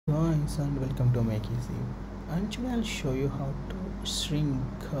Guys, and welcome to Make Easy. And today I'll show you how to shrink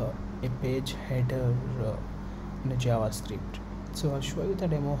a page header in a JavaScript. So I'll show you the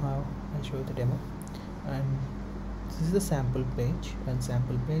demo how I'll show you the demo. And this is the sample page, and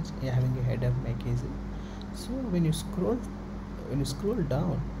sample page having a header Make Easy. So when you scroll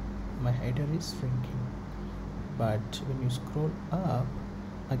down, my header is shrinking, but when you scroll up,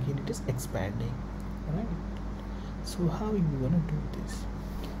 again it is expanding, right? So how you gonna do this?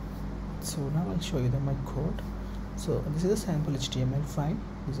 So now I'll show you my code. So this is a sample HTML file.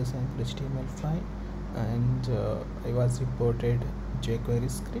 This is a sample HTML file, and I was imported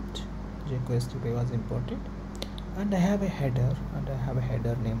jQuery script. jQuery script I was imported, and I have a header,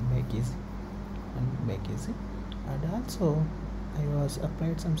 named Make Easy, and also I was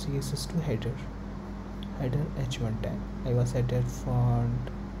applied some CSS to header h1 tag. I was header font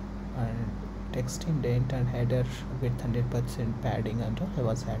and text indent and header with 100% padding and all I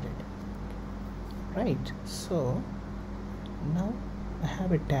was added. Right, so now I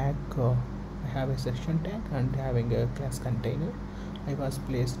have a tag, I have a section tag and having a class container. I was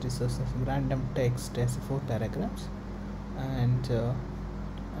placed this as random text as 4 paragraphs, and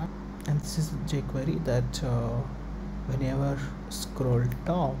this is jQuery that whenever scroll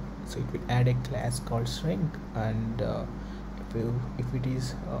top, so it will add a class called shrink, and if it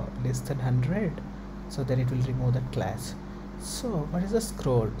is less than 100, so then it will remove that class. So what is the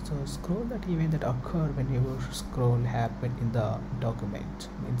scroll? So scroll that event that occur when your scroll happen in the document,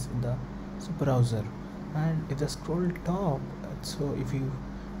 means in the browser. And if the scroll top, so if you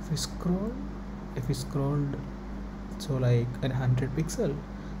scroll, if you scrolled, so like 100 pixel,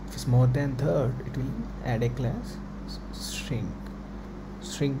 if it's more than that, it will add a class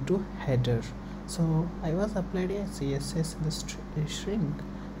shrink to header. So I was applied a CSS in the shrink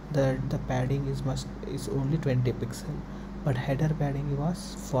that the padding is only 20 pixel, but header padding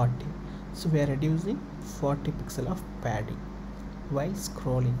was 40. So we are reducing 40 pixel of padding while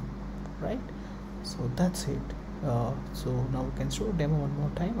scrolling, right? So that's it. So now we can show demo one more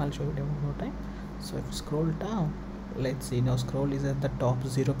time. I'll show you demo one more time. So if you scroll down, let's see, now scroll is at the top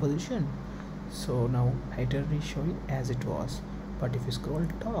 0 position. So now header is showing as it was, but if you scroll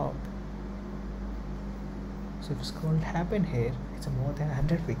top, so if you scroll happen here, it's a more than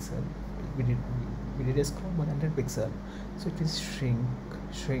 100 pixel. We did a scroll more than 100 pixel, so it will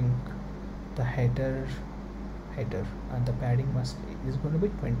shrink the header, and the padding is going to be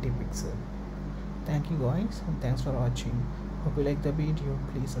 20 pixel. Thank you guys, and thanks for watching. Hope you like the video.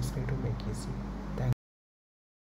 Please subscribe to Make Easy.